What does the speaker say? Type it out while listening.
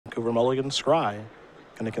Vancouver Mulligan Scry.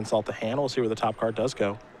 Going to consult the hand. We'll see where the top card does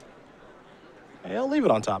go. He'll leave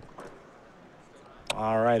it on top.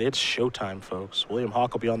 All right, it's showtime, folks. William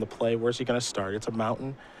Hawk will be on the play. Where's he going to start? It's a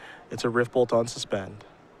mountain. It's a Rift Bolt on suspend.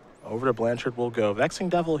 Over to Blanchard will go. Vexing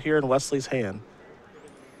Devil here in Wesley's hand.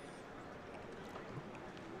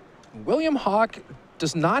 William Hawk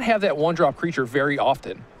does not have that one-drop creature very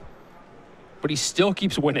often, but he still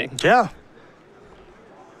keeps winning. Yeah.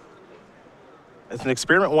 It's an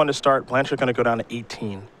experiment 1 to start. Blanchard going to go down to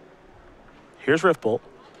 18. Here's Rift Bolt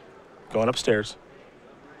going upstairs.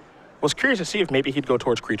 Was curious to see if maybe he'd go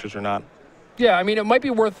towards creatures or not. Yeah, I mean, it might be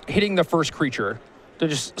worth hitting the first creature to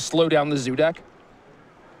just slow down the zoo deck.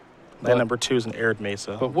 Then number 2 is an Arid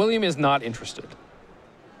Mesa. But William is not interested.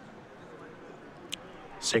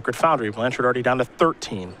 Sacred Foundry. Blanchard already down to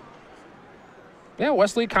 13. Yeah,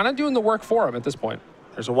 Wesley kind of doing the work for him at this point.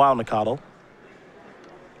 There's a Wild Nacatl.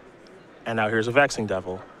 And now here's a Vexing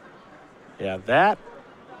Devil. Yeah, that,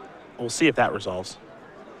 we'll see if that resolves.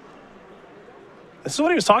 This is what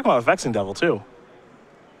he was talking about with Vexing Devil, too.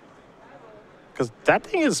 Because that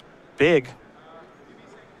thing is big.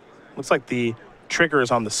 Looks like the trigger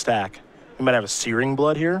is on the stack. We might have a Searing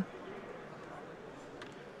Blood here.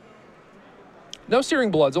 No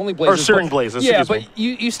Searing Bloods, only Blazes. Or Searing Blazes, yeah, but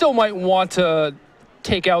you still might want to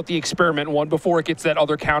take out the experiment 1 before it gets that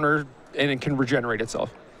other counter and it can regenerate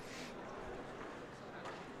itself.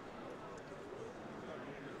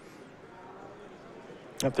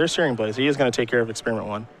 If there's Searing Blaze, he is going to take care of experiment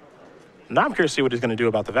 1. Now I'm curious to see what he's going to do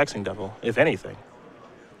about the Vexing Devil, if anything.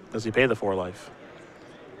 Does he pay the 4 life?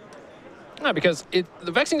 No, because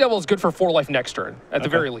the Vexing Devil is good for 4 life next turn, at the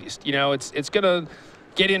very least. You know, it's going to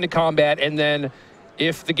get into combat, and then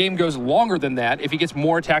if the game goes longer than that, if he gets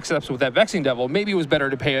more attack steps with that Vexing Devil, maybe it was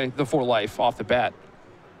better to pay the 4 life off the bat.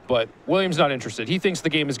 But William's not interested. He thinks the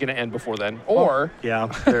game is going to end before then. Or... Yeah,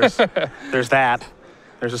 there's that.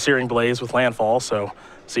 There's a Searing Blaze with landfall, so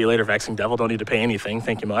see you later, Vexing Devil. Don't need to pay anything.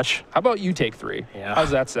 Thank you much. How about you take 3? Yeah.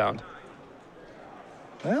 How's that sound?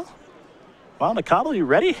 Well, Nacatl, you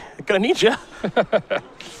ready? I'm going to need you.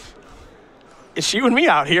 It's you and me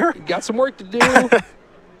out here. Got some work to do.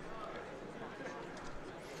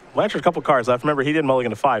 Blanchard, a couple cards left. Remember, he did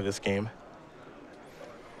mulligan to 5 this game.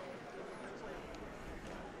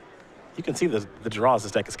 You can see the draws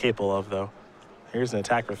this deck is capable of, though. Here's an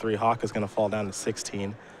attack for 3. Hawk is going to fall down to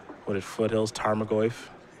 16. Wooded Foothills, Tarmogoyf.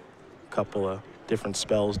 A couple of different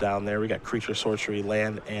spells down there. We got Creature, Sorcery,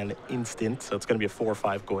 Land, and Instant. So it's going to be a 4 or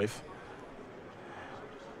 5 Goyf.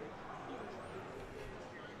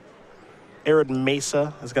 Arid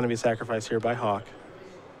Mesa is going to be sacrificed here by Hawk.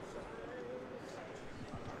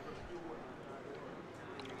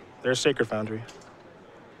 There's Sacred Foundry.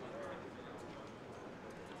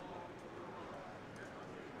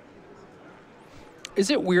 Is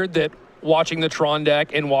it weird that watching the Tron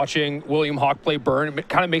deck and watching William Hawk play Burn, it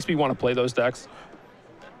kind of makes me want to play those decks?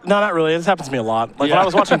 No, not really. This happens to me a lot. Like when I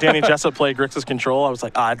was watching Danny Jessup play Grixis Control, I was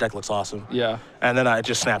like, that deck looks awesome. Yeah. And then I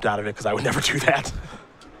just snapped out of it because I would never do that.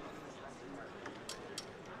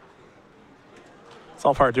 It's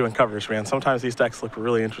all part of doing coverage, man. Sometimes these decks look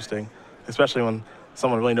really interesting, especially when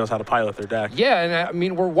someone really knows how to pilot their deck. Yeah, and I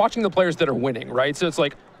mean, we're watching the players that are winning, right? So it's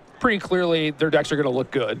like pretty clearly their decks are going to look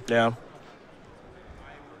good. Yeah.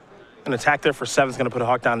 An attack there for 7 is going to put a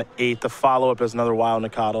Hawk down to 8. The follow-up is another Wild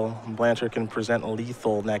Nacatl. Blanchard can present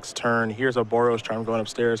lethal next turn. Here's a Boros Charm going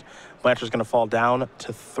upstairs. Blanchard's going to fall down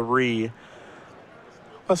to 3.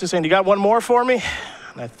 Wesley saying, you got one more for me?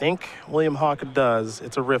 And I think William Hawk does.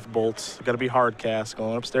 It's a Rift Bolt. Got to be hard cast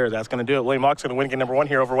going upstairs. That's going to do it. William Hawk's going to win game number 1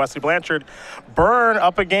 here over Wesley Blanchard. Burn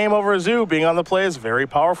up a game over a Zoo. Being on the play is very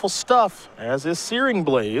powerful stuff, as is Searing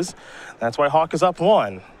Blaze. That's why Hawk is up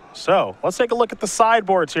 1. So let's take a look at the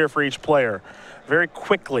sideboards here for each player. Very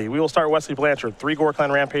quickly, we will start Wesley Blanchard. 3 Gore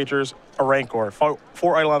Clan Rampagers, a Rancor, 4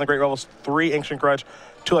 Eidolon the Great Rebels, 3 Ancient Grudge,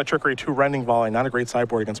 2 Light Trickery, 2 Rending Volley. Not a great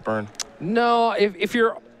sideboard against Burn. No, if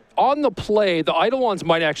you're on the play, the Eidolons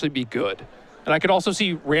might actually be good. And I could also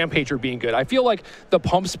see Rampager being good. I feel like the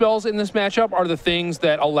pump spells in this matchup are the things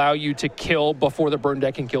that allow you to kill before the Burn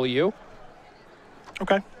deck can kill you.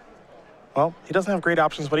 Okay. Well, he doesn't have great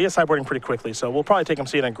options, but he is sideboarding pretty quickly, so we'll probably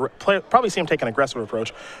see him take an aggressive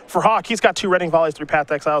approach. For Hawk, he's got 2 Rending Volleys, 3 Path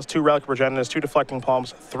Exiles, 2 Relic Progenitus, 2 Deflecting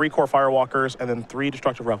Palms, 3 Core Firewalkers, and then 3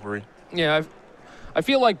 Destructive Revelry. Yeah, I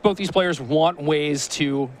feel like both these players want ways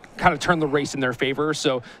to kind of turn the race in their favor,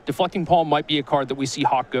 so Deflecting Palm might be a card that we see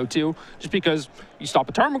Hawk go to, just because you stop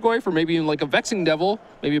a Tarmogoyf or maybe even like a Vexing Devil,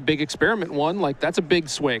 maybe a big Experiment one, like that's a big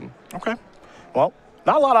swing. Okay, well,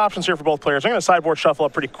 not a lot of options here for both players. I'm going to sideboard shuffle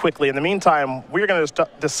up pretty quickly. In the meantime, we're going to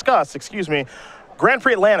discuss, Grand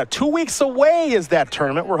Prix Atlanta, 2 weeks away is that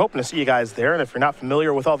tournament. We're hoping to see you guys there. And if you're not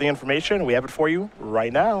familiar with all the information, we have it for you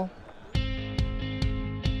right now.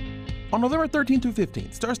 On November 13th through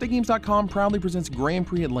 15th, StarStateGames.com proudly presents Grand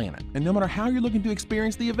Prix Atlanta, and no matter how you're looking to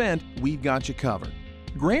experience the event, we've got you covered.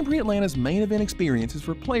 Grand Prix Atlanta's main event experience is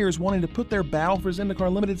for players wanting to put their Battle for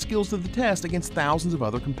Zendikar limited skills to the test against thousands of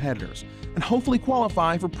other competitors, and hopefully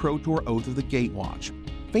qualify for Pro Tour Oath of the Gatewatch.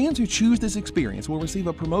 Fans who choose this experience will receive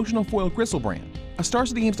a promotional foil Gristlebrand, a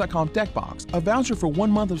StarCityGames.com deck box, a voucher for 1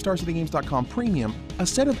 month of StarCityGames.com Premium, a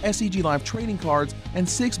set of SCG Live trading cards, and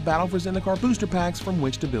 6 Battle for Zendikar booster packs from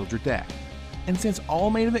which to build your deck. And since all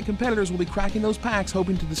main event competitors will be cracking those packs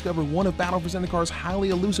hoping to discover one of Battle for Zendikar's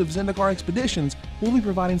highly elusive Zendikar expeditions, we'll be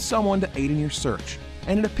providing someone to aid in your search.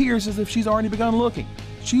 And it appears as if she's already begun looking.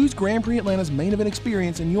 Choose Grand Prix Atlanta's main event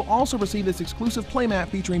experience and you'll also receive this exclusive playmat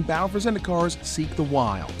featuring Battle for Zendikar's Seek the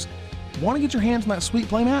Wilds. Want to get your hands on that sweet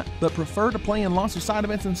playmat, but prefer to play in lots of side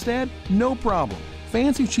events instead? No problem.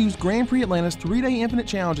 Fans who choose Grand Prix Atlanta's 3-day Infinite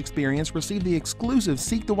Challenge experience receive the exclusive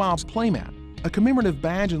Seek the Wilds playmat, a commemorative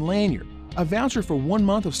badge and lanyard, a voucher for 1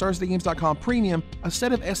 month of StarCityGames.com Premium, a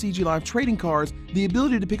set of SCG Live trading cards, the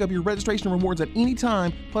ability to pick up your registration rewards at any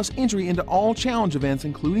time, plus entry into all challenge events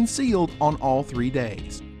including sealed on all 3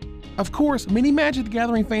 days. Of course, many Magic the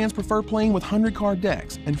Gathering fans prefer playing with 100-card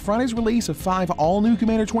decks, and Friday's release of 5 all-new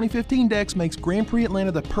Commander 2015 decks makes Grand Prix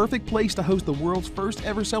Atlanta the perfect place to host the world's first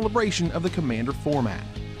ever celebration of the Commander format.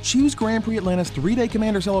 Choose Grand Prix Atlanta's 3-day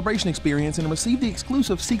Commander celebration experience and receive the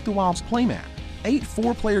exclusive Seek the Wilds playmat, 8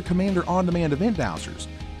 4-player Commander on-demand event vouchers,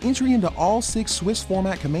 entry into all 6 Swiss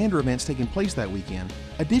format Commander events taking place that weekend,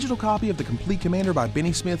 a digital copy of The Complete Commander by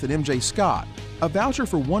Benny Smith and MJ Scott, a voucher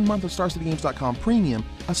for 1 month of StarCityGames.com Premium,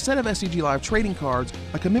 a set of SCG Live trading cards,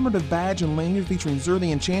 a commemorative badge and lanyard featuring Zur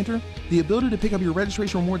the Enchanter, the ability to pick up your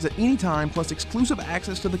registration rewards at any time, plus exclusive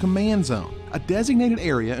access to the Command Zone, a designated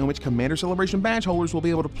area in which Commander Celebration badge holders will be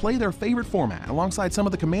able to play their favorite format alongside some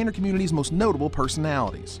of the Commander community's most notable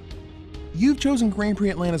personalities. You've chosen Grand Prix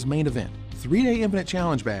Atlanta's main event, 3-day Infinite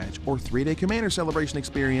Challenge badge, or 3-day Commander Celebration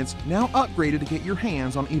experience, now upgraded to get your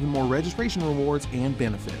hands on even more registration rewards and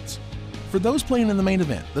benefits. For those playing in the main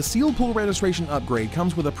event, the Sealed Pool registration upgrade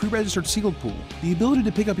comes with a pre-registered Sealed Pool, the ability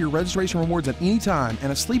to pick up your registration rewards at any time,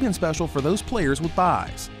 and a sleep-in special for those players with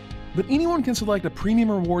buys. But anyone can select a Premium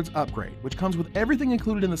Rewards upgrade, which comes with everything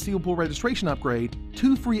included in the Sealed Pool registration upgrade,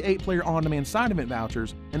 2 free 8-player on-demand side event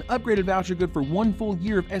vouchers, an upgraded voucher good for 1 full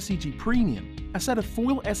year of SCG Premium, a set of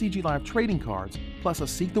foil SCG Live trading cards, plus a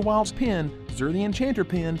Seek the Wilds pin, Zur the Enchanter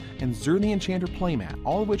pin, and Zur the Enchanter playmat,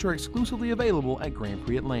 all of which are exclusively available at Grand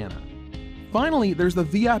Prix Atlanta. Finally, there's the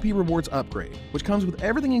VIP Rewards upgrade, which comes with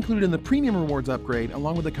everything included in the Premium Rewards upgrade,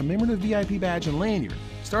 along with a commemorative VIP badge and lanyard,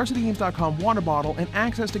 StarCityGames.com water bottle, and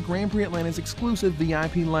access to Grand Prix Atlanta's exclusive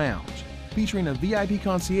VIP Lounge, featuring a VIP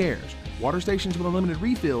concierge, water stations with unlimited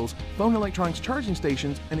refills, phone electronics charging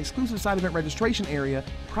stations, an exclusive side event registration area,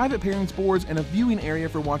 private pairings boards, and a viewing area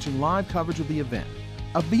for watching live coverage of the event.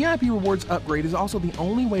 A VIP Rewards upgrade is also the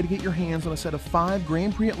only way to get your hands on a set of 5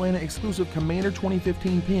 Grand Prix Atlanta exclusive Commander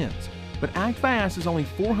 2015 pins. But act fast, as only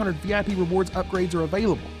 400 VIP Rewards upgrades are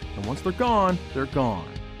available, and once they're gone, they're gone.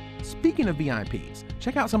 Speaking of VIPs,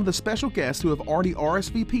 check out some of the special guests who have already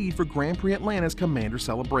RSVP'd for Grand Prix Atlanta's Commander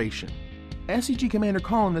celebration. SCG Commander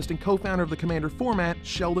columnist and co-founder of the Commander format,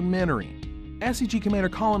 Sheldon Menering. SCG Commander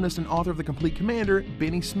columnist and author of The Complete Commander,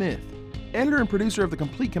 Benny Smith. Editor and producer of The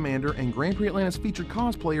Complete Commander and Grand Prix Atlanta's featured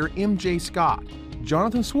cosplayer, MJ Scott.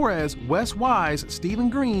 Jonathan Suarez, Wes Wise, Stephen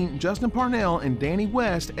Green, Justin Parnell, and Danny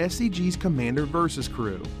West, SCG's Commander Versus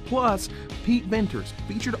crew. Plus, Pete Venters,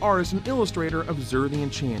 featured artist and illustrator of Zur the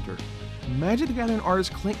Enchanter. Magic the Gathering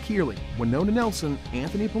artist Clint Kearley, Winona Nelson,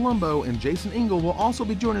 Anthony Palumbo, and Jason Engel will also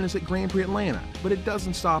be joining us at Grand Prix Atlanta, but it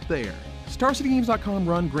doesn't stop there. StarCityGames.com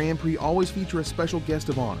run Grand Prix always feature a special guest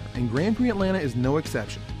of honor, and Grand Prix Atlanta is no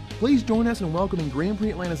exception. Please join us in welcoming Grand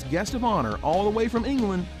Prix Atlanta's guest of honor, all the way from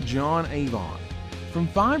England, John Avon. From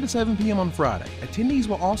 5 to 7 p.m. on Friday, attendees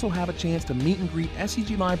will also have a chance to meet and greet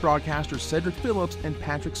SCG Live broadcasters Cedric Phillips and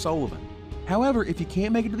Patrick Sullivan. However, if you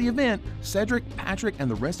can't make it to the event, Cedric, Patrick, and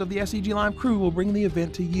the rest of the SCG Live crew will bring the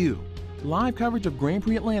event to you. Live coverage of Grand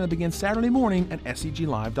Prix Atlanta begins Saturday morning at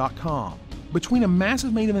scglive.com. Between a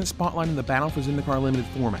massive main event spotlighting the Battle for Zendikar Limited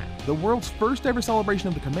format, the world's first ever celebration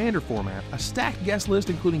of the Commander format, a stacked guest list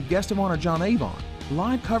including guest of honor John Avon,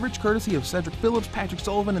 live coverage courtesy of Cedric Phillips, Patrick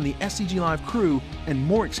Sullivan, and the SCG Live crew, and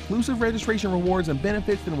more exclusive registration rewards and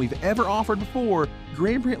benefits than we've ever offered before,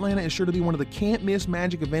 Grand Prix Atlanta is sure to be one of the can't-miss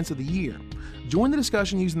Magic events of the year. Join the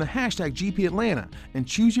discussion using the hashtag GPAtlanta and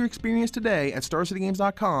choose your experience today at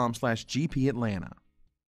StarCityGames.com/GPAtlanta.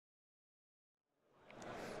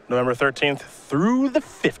 November 13th through the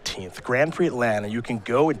 15th, Grand Prix Atlanta. You can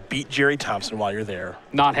go and beat Jerry Thompson while you're there.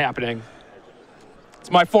 Not happening.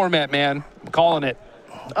 It's my format, man. I'm calling it.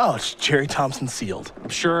 Oh, it's Jerry Thompson sealed. I'm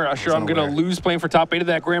sure I'm going to lose playing for top 8 of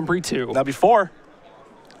that Grand Prix, too. That'll be 4.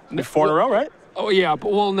 Be 4 in a row, right? Oh, yeah.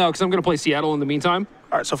 But, well, no, because I'm going to play Seattle in the meantime.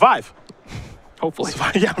 All right, so 5. Hopefully. So,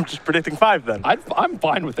 yeah, I'm just predicting 5 then. I'm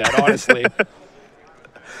fine with that, honestly.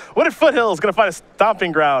 Wooded Foothills going to find a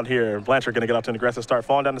stomping ground here. Blanchard going to get off to an aggressive start,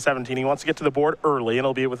 falling down to 17. He wants to get to the board early, and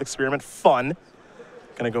it'll be with Experiment Fun.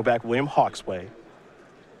 Going to go back William Hawk's way.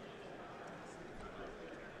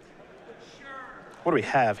 What do we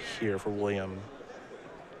have here for William?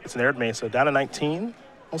 It's an Arid Mesa, down to 19.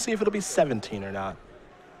 We'll see if it'll be 17 or not.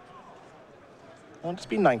 It'll just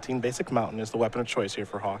be 19. Basic Mountain is the weapon of choice here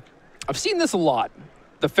for Hawk. I've seen this a lot.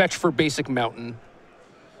 The fetch for Basic Mountain.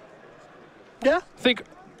 Yeah. Think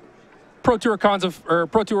Pro Tour Pro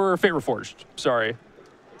Tour Fate Reforged. Sorry.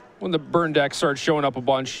 When the burn deck started showing up a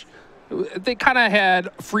bunch, they kind of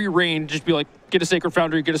had free reign. Just be like, get a Sacred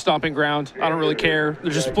Foundry, get a Stomping Ground. I don't really care.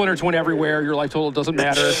 There's just Splinter Twin everywhere. Your life total doesn't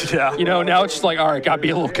matter. Yeah. You know, now it's just like, all right, gotta be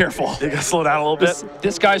a little careful. You gotta slow down a little bit.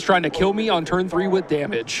 This guy's trying to kill me on turn 3 with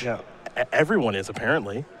damage. Yeah. Everyone is,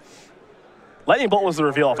 apparently. Lightning Bolt was the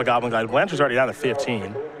reveal off of Goblin Guide. Blanchard's already down to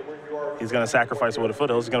 15. He's going to sacrifice Wooded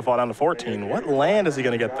Foothills. He's going to fall down to 14. What land is he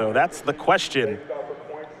going to get, though? That's the question.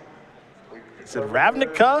 Is it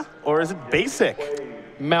Ravnica or is it Basic?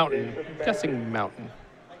 Mountain. I'm guessing Mountain.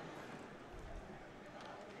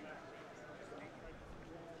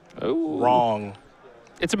 Oh. Wrong.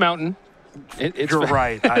 It's a Mountain. You're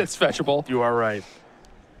right. It's fetchable. You are right.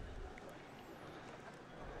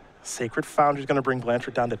 Sacred Foundry is going to bring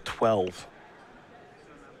Blanchard down to 12.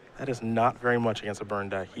 That is not very much against a burn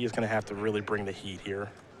deck. He is going to have to really bring the heat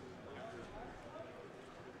here.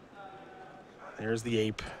 There's the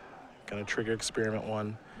Ape. Going to trigger Experiment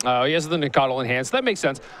 1. Oh, he has the Nicodle Enhanced. That makes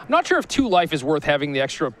sense. I'm not sure if 2 life is worth having the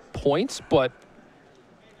extra points, but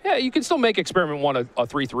yeah, you can still make Experiment 1 a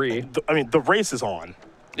 3-3. I mean, the race is on.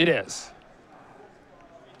 It is.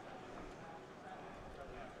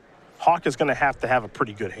 Hawk is going to have a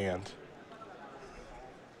pretty good hand.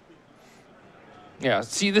 Yeah,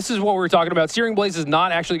 see, this is what we were talking about. Searing Blaze is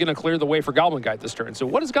not actually going to clear the way for Goblin Guide this turn. So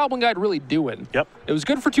what is Goblin Guide really doing? Yep. It was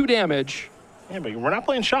good for 2 damage. Yeah, but we're not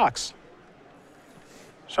playing Shocks.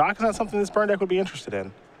 Shock is not something this burn deck would be interested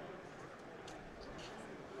in.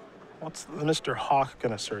 What's Mr. Hawk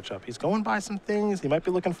going to search up? He's going by some things. He might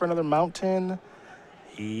be looking for another mountain.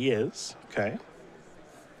 He is. Okay.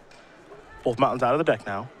 Both mountains out of the deck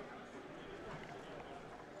now.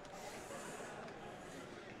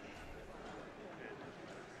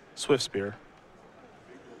 Swift Spear.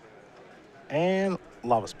 And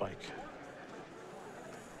Lava Spike.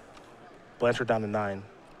 Blanchard down to 9.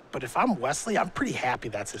 But if I'm Wesley, I'm pretty happy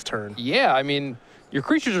that's his turn. Yeah, I mean, your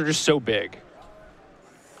creatures are just so big.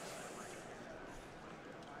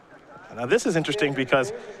 Now this is interesting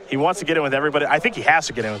because he wants to get in with everybody. I think he has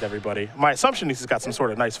to get in with everybody. My assumption is he's got some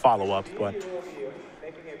sort of nice follow-up, but...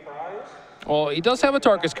 Well, he does have a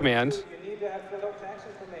Tarkus command.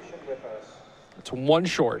 It's 1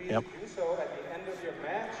 short. Yep.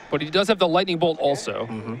 But he does have the Lightning Bolt also.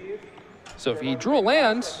 Mm-hmm. So if he drew a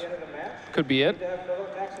land, could be it.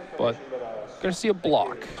 But gonna see a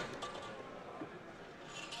block. This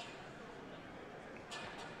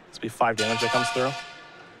will be 5 damage that comes through.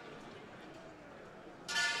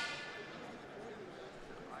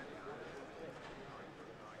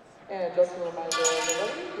 And just a reminder,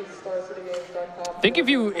 I think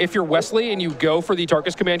if you're Wesley and you go for the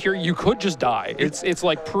Tarkus command here, you could just die. It's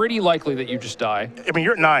like pretty likely that you just die. I mean,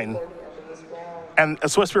 you're at 9. And a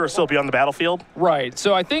Swift Spear will still be on the battlefield. Right.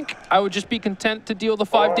 So I think I would just be content to deal the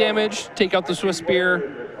 5 damage, take out the Swift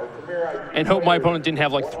Spear, and hope my opponent didn't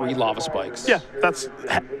have like 3 Lava Spikes. Yeah,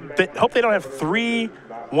 hope they don't have 3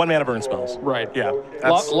 1-mana burn spells. Right. Yeah.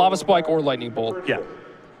 Lava Spike or Lightning Bolt. Yeah.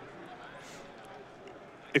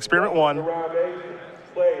 Experiment 1.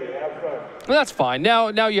 Well, that's fine.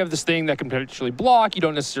 Now you have this thing that can potentially block. You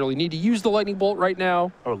don't necessarily need to use the Lightning Bolt right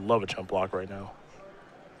now. I would love a chump block right now.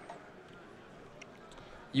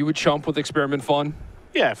 You would chump with Experiment Fun?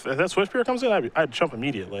 Yeah, if that Swift Spear comes in, I'd chump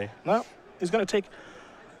immediately. No, he's going to take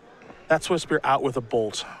that Swift Spear out with a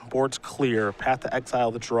bolt. Board's clear. Path to exile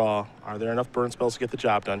the draw. Are there enough burn spells to get the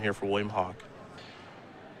job done here for William Hawk?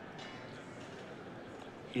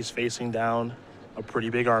 He's facing down a pretty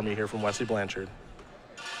big army here from Wesley Blanchard.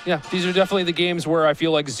 Yeah, these are definitely the games where I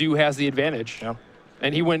feel like Zoo has the advantage. Yeah.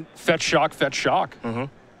 And he went fetch, shock, fetch, shock. Mm-hmm.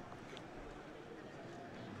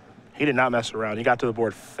 He did not mess around. He got to the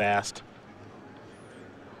board fast.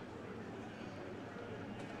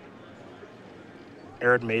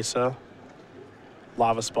 Arid Mesa.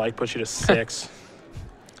 Lava Spike puts you to 6.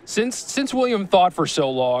 Since William thought for so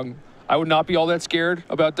long, I would not be all that scared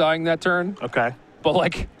about dying that turn. Okay. But,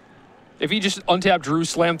 like, if he just untapped Drew,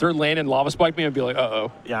 slam third land, and Lava Spike me, I'd be like,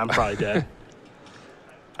 uh-oh. Yeah, I'm probably dead.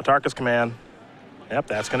 Atarka's Command. Yep,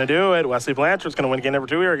 that's going to do it. Wesley Blanchard's going to win game number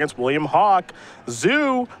 2 here against William Hawk.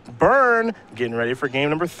 Zoo, Burn, getting ready for game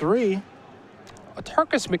number 3.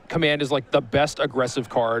 Atarka's Command is, like, the best aggressive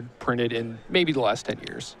card printed in maybe the last 10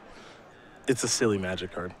 years. It's a silly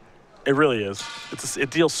Magic card. It really is. It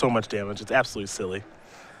deals so much damage. It's absolutely silly.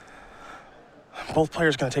 Both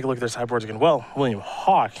players going to take a look at their sideboards again. Well, William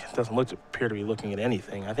Hawk doesn't appear to be looking at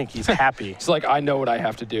anything. I think he's happy. He's like, I know what I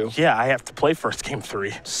have to do. Yeah, I have to play first game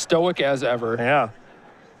 3. Stoic as ever. Yeah.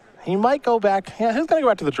 He might go back. Yeah, he's going to go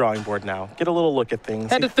back to the drawing board now. Get a little look at things.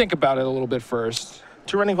 Had to think about it a little bit first.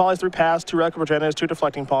 2 running volleys, 3 pass, 2 relic Progenas, 2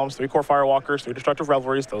 deflecting palms, 3 core firewalkers, 3 destructive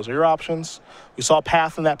revelries. Those are your options. We saw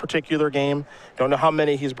Path in that particular game. Don't know how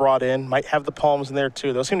many he's brought in. Might have the palms in there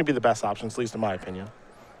too. Those seem to be the best options, at least in my opinion.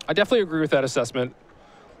 I definitely agree with that assessment.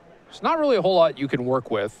 There's not really a whole lot you can work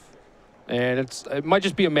with, and it might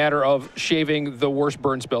just be a matter of shaving the worst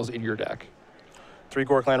burn spells in your deck. 3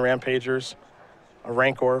 Gorkland Rampagers, a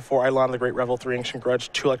Rancor, 4 Eidolon the Great Revel, 3 Ancient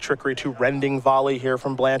Grudge, 2 Electrickery, 2 Rending Volley here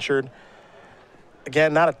from Blanchard.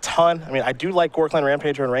 Again, not a ton. I mean, I do like Gorkland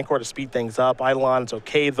Rampager and Rancor to speed things up. Eidolon's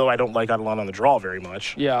okay, though I don't like Eidolon on the draw very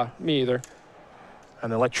much. Yeah, me either.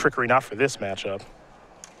 And then Electrickery not for this matchup.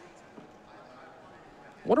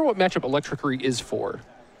 Wonder what matchup Electrickery is for.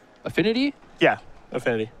 Affinity? Yeah,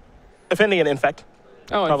 Affinity. Affinity and Infect.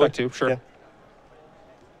 Oh, probably. Infect too, sure. Yeah.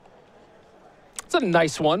 It's a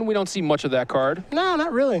nice one. We don't see much of that card. No,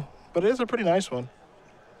 not really, but it is a pretty nice one.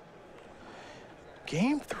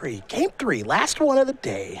 Game 3. Game 3, last one of the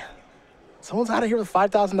day. Someone's out of here with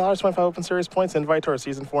 $5,000, 25 Open Series points, invite to our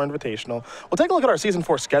Season 4 Invitational. We'll take a look at our Season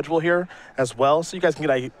 4 schedule here as well, so you guys can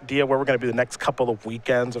get an idea where we're going to be the next couple of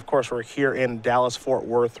weekends. Of course, we're here in Dallas-Fort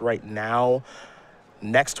Worth right now.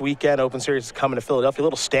 Next weekend, Open Series is coming to Philadelphia. A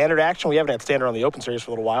little standard action. We haven't had standard on the Open Series for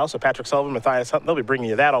a little while, so Patrick Sullivan, Matthias Hunt, they'll be bringing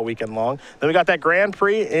you that all weekend long. Then we got that Grand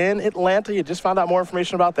Prix in Atlanta. You just found out more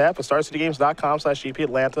information about that, but StarCityGames.com/GP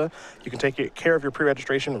Atlanta. You can take care of your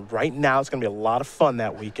pre-registration right now. It's going to be a lot of fun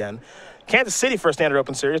that weekend. Kansas City for a standard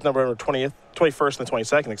Open Series, November 20th, 21st and the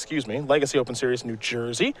 22nd, excuse me. Legacy Open Series, New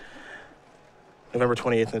Jersey. November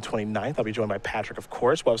 28th and the 29th. I'll be joined by Patrick, of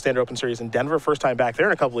course. We'll have Standard Open Series in Denver. First time back there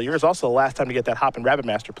in a couple of years. Also the last time to get that Hop and Rabbit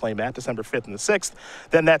Master playmat, December 5th and the 6th.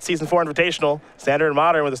 Then that Season 4 Invitational, Standard and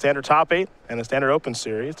Modern with a Standard Top 8 and a Standard Open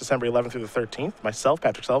Series, December 11th through the 13th. Myself,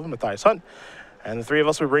 Patrick Sullivan, Matthias Hunt, and the 3 of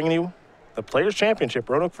us will be bringing you the Players' Championship,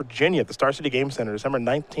 Roanoke, Virginia, at the Star City Game Center, December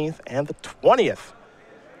 19th and the 20th.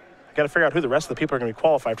 I got to figure out who the rest of the people are going to be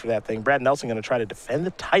qualified for that thing. Brad Nelson going to try to defend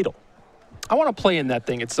the title. I want to play in that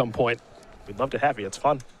thing at some point. We'd love to have you. It's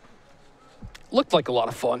fun. Looked like a lot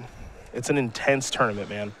of fun. It's an intense tournament,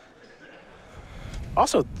 man.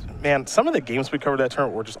 Also, man, some of the games we covered that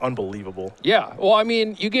tournament were just unbelievable. Yeah. Well, I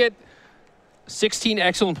mean, you get 16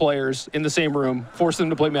 excellent players in the same room, force them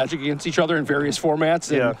to play Magic against each other in various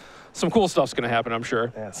formats, and some cool stuff's going to happen, I'm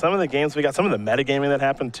sure. Yeah, some of the games we got, some of the metagaming that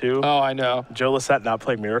happened, too. Oh, I know. Joe Lissette not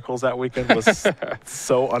playing Miracles that weekend was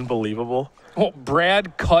so unbelievable. Well,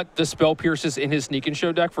 Brad cut the Spell Pierces in his Sneak and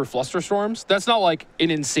Show deck for Flusterstorms. That's not like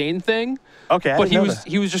an insane thing. Okay, but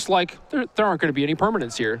he was just like, there aren't going to be any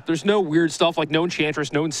permanents here. There's no weird stuff like no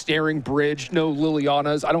Enchantress, no Ensnaring Bridge, no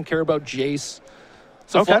Lilianas. I don't care about Jace.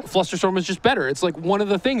 So Flusterstorm is just better. It's like one of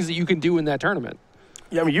the things that you can do in that tournament.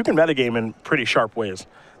 Yeah, I mean, you can metagame in pretty sharp ways.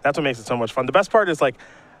 That's what makes it so much fun. The best part is, like,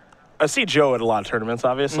 I see Joe at a lot of tournaments,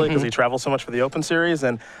 obviously, because he travels so much for the Open Series,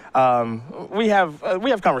 and we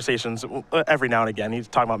have conversations every now and again. He's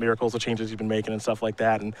talking about Miracles, the changes he's been making, and stuff like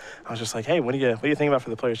that. And I was just like, "Hey, what do you think about for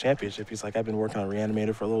the Players' Championship?" He's like, "I've been working on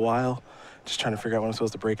Reanimator for a little while, just trying to figure out when I'm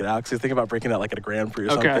supposed to break it out." Because he's thinking about breaking it out like at a Grand Prix or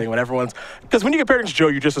something. When everyone's because when you compare it to Joe,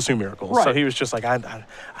 you just assume Miracles. Right. So he was just like, I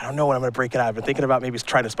don't know when I'm going to break it out. I've been thinking about maybe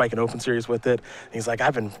trying to spike an Open Series with it. And he's like,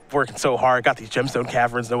 I've been working so hard, got these Gemstone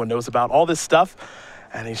Caverns no one knows about, all this stuff.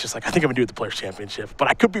 And he's just like, I think I'm going to do it at the Players' Championship. But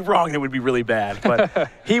I could be wrong, and it would be really bad. But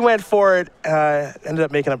he went for it, ended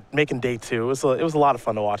up making day 2. It was a lot of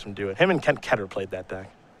fun to watch him do it. Him and Kent Ketter played that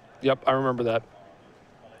deck. Yep, I remember that.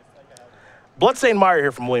 Bloodstained Mire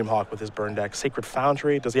here from William Hawk with his burn deck. Sacred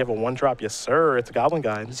Foundry. Does he have a 1-drop? Yes, sir. It's a Goblin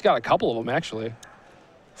Guide. He's got a couple of them, actually.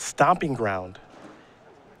 Stomping Ground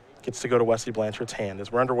gets to go to Wesley Blanchard's hand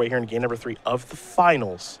as we're underway here in game number 3 of the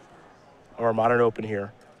finals of our Modern Open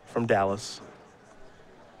here from Dallas.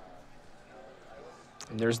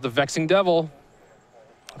 And there's the Vexing Devil.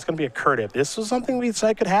 It's going to be a Kurt. This was something we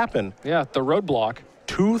said could happen. Yeah, the roadblock.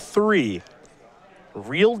 2-3.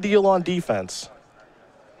 Real deal on defense.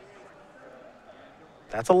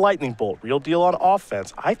 That's a lightning bolt. Real deal on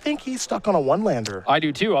offense. I think he's stuck on a one-lander. I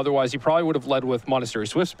do too. Otherwise, he probably would have led with Monastery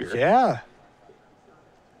Swift Spear. Yeah.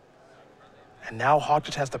 And now Hawk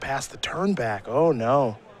just has to pass the turn back. Oh,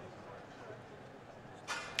 no.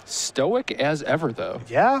 Stoic as ever, though.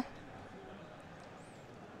 Yeah.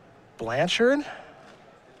 Blanchard.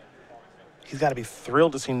 He's got to be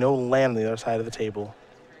thrilled to see no land on the other side of the table.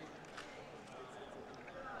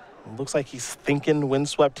 Looks like he's thinking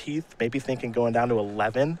windswept heath, maybe thinking going down to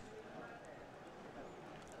 11.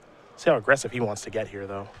 See how aggressive he wants to get here,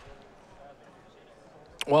 though.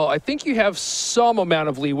 Well, I think you have some amount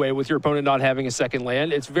of leeway with your opponent not having a second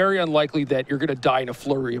land. It's very unlikely that you're going to die in a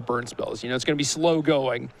flurry of burn spells. You know, it's going to be slow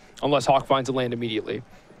going unless Hawk finds a land immediately.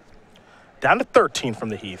 Down to 13 from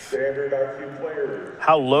the heath. Standard IQ players.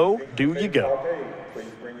 How low do you go? Please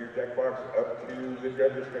bring your deck box up to the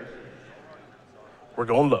judges' station. We're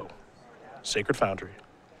going low. Sacred Foundry.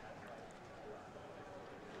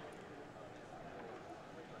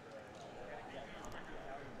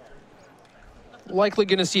 Likely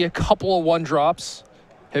going to see a couple of one-drops.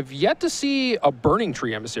 Have yet to see a Burning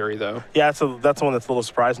Tree Emissary, though. Yeah, that's the one that's a little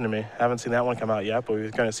surprising to me. Haven't seen that one come out yet, but we're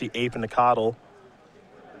going to see Ape and Nicodle.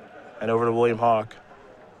 And over to William Hawk.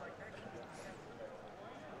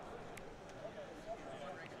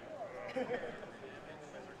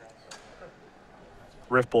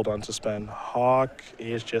 Riftbolt on suspend. Hawk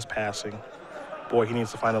is just passing. Boy, he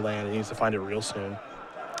needs to find a land. He needs to find it real soon.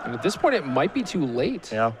 And at this point, it might be too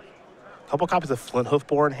late. Yeah. A couple copies of Flint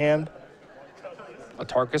Hoofbore in hand. A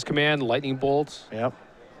Tarkus Command, Lightning Bolt. Yep.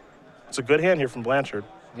 It's a good hand here from Blanchard.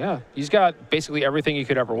 Yeah, he's got basically everything he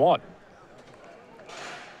could ever want.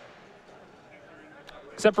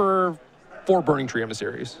 Except for 4 Burning Tree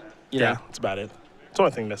Emissaries. Yeah, that's about it. It's the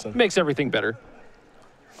only thing missing. Makes everything better.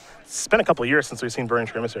 It's been a couple of years since we've seen Burning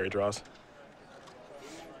Tree Emissary draws.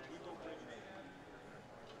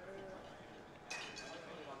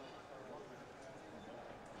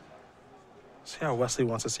 See how Wesley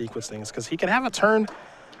wants to sequence things, because he can have a turn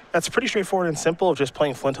that's pretty straightforward and simple of just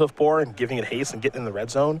playing Flinthoof Boar and giving it haste and getting in the red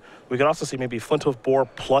zone. We could also see maybe Flinthoof Boar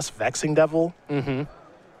plus Vexing Devil. Mm-hmm.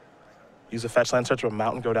 Use a fetch land, search of a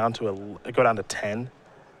mountain, go down to 10.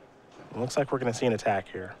 It looks like we're going to see an attack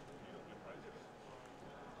here.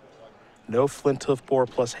 No Flinthoof Boar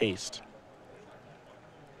plus haste.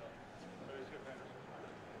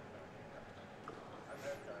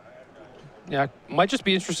 Yeah, might just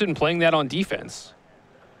be interested in playing that on defense.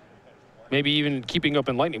 Maybe even keeping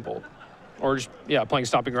open Lightning Bolt. Or just, yeah, playing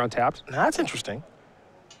Stomping Ground tapped. Now that's interesting.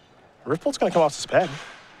 Riftbolt's going to come off suspend.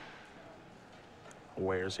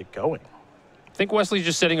 Where's it going? I think Wesley's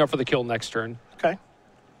just setting up for the kill next turn. Okay.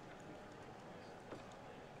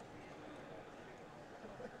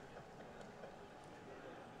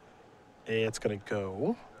 It's going to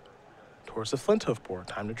go towards the Flinthoof Boar.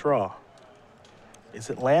 Time to draw. Is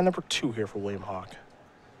it land number 2 here for William Hawk?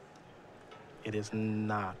 It is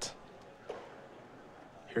not.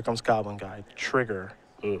 Here comes Goblin Guide. Trigger.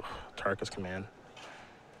 Ooh, Tarkus Command.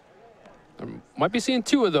 Might be seeing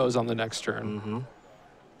 2 of those on the next turn. Mm-hmm.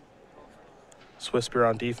 Swift Spear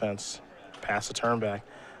on defense. Pass the turn back.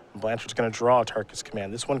 Blanchard's going to draw a Tarkus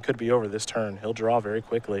Command. This one could be over this turn. He'll draw very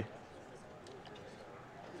quickly.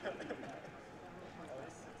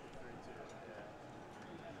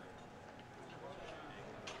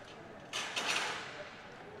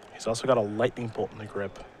 He's also got a Lightning Bolt in the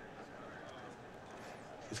grip.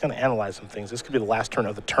 He's going to analyze some things. This could be the last turn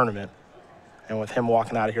of the tournament. And with him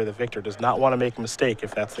walking out of here, the victor does not want to make a mistake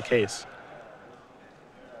if that's the case.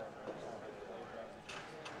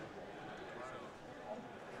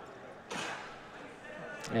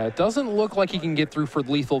 Yeah, it doesn't look like he can get through for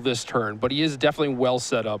lethal this turn, but he is definitely well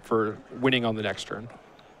set up for winning on the next turn.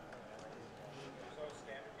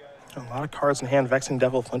 A lot of cards in hand. Vexing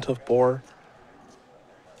Devil, Flinthoof Boar.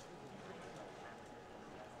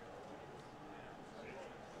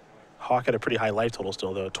 Hawk had a pretty high life total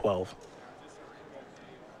still, though, at 12.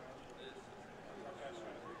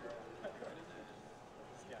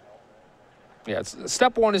 Yeah,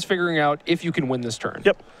 step 1 is figuring out if you can win this turn.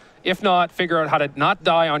 Yep. If not, figure out how to not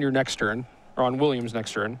die on your next turn, or on William's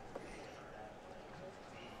next turn.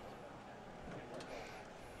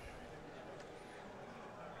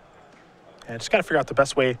 Yeah, just got to figure out the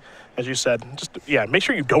best way, as you said. Just, yeah, make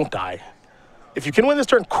sure you don't die. If you can win this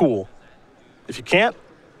turn, cool. If you can't,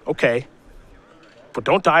 okay. But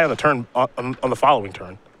don't die on the turn, on the following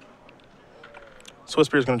turn.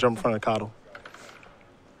 Swift Spear is going to jump in front of Coddle.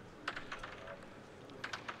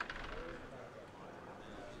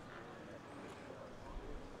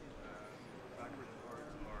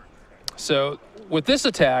 So with this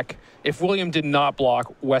attack, if William did not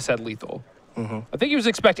block, Wes had lethal. I think he was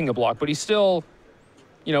expecting a block, but he still,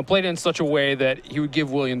 you know, played it in such a way that he would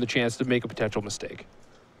give William the chance to make a potential mistake.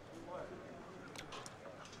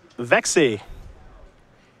 Vexy.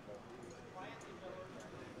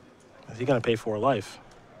 Is he going to pay for life?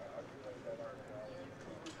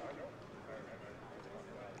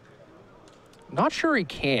 Not sure he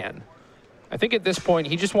can. I think at this point,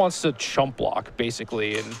 he just wants to chump block,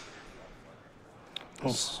 basically, and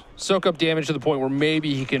soak up damage to the point where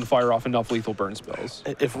maybe he can fire off enough lethal burn spells.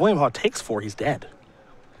 If William Hawk takes 4, he's dead.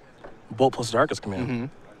 Bolt plus Darkest Command.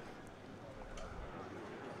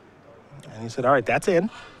 And he said, all right, that's in.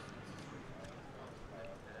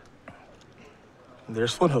 And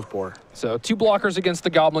there's Flint Hoof Boar. So 2 blockers against the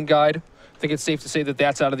Goblin Guide. I think it's safe to say that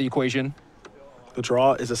that's out of the equation. The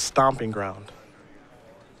draw is a stomping ground.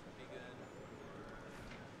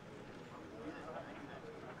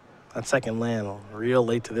 That second land, real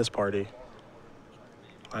late to this party.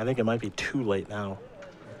 I think it might be too late now.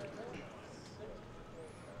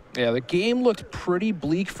 Yeah, the game looked pretty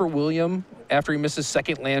bleak for William after he missed his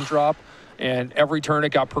second land drop, and every turn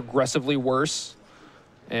it got progressively worse.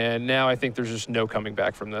 And now I think there's just no coming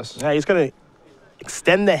back from this. Yeah, he's going to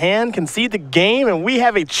extend the hand, concede the game, and we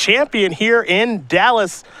have a champion here in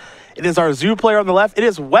Dallas. It is our Zoo player on the left. It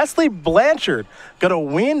is Wesley Blanchard going to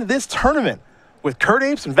win this tournament with Curt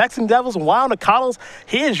Apes and Vexing Devils and Wild Nicottles.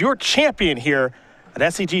 He is your champion here at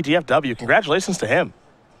SCGDFW. Congratulations to him.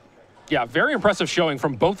 Yeah, very impressive showing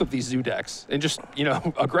from both of these Zoo decks, and just, you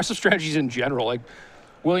know, aggressive strategies in general. Like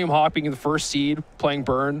William Hawk being the first seed, playing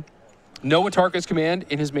Burn. No Atarka's Command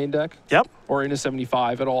in his main deck. Yep. Or in his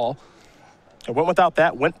 75 at all. I went without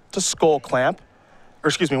that, went to Skull Clamp, or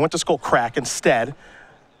excuse me, went to Skull Crack instead.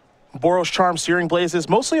 Boros Charm, Searing Blazes,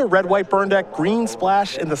 mostly a red-white burn deck, green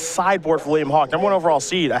splash in the sideboard for William Hawk. #1 overall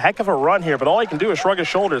seed, a heck of a run here, but all he can do is shrug his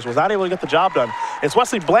shoulders, was not able to get the job done. It's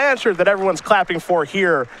Wesley Blanchard that everyone's clapping for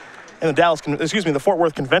here in the the Fort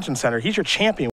Worth Convention Center. He's your champion.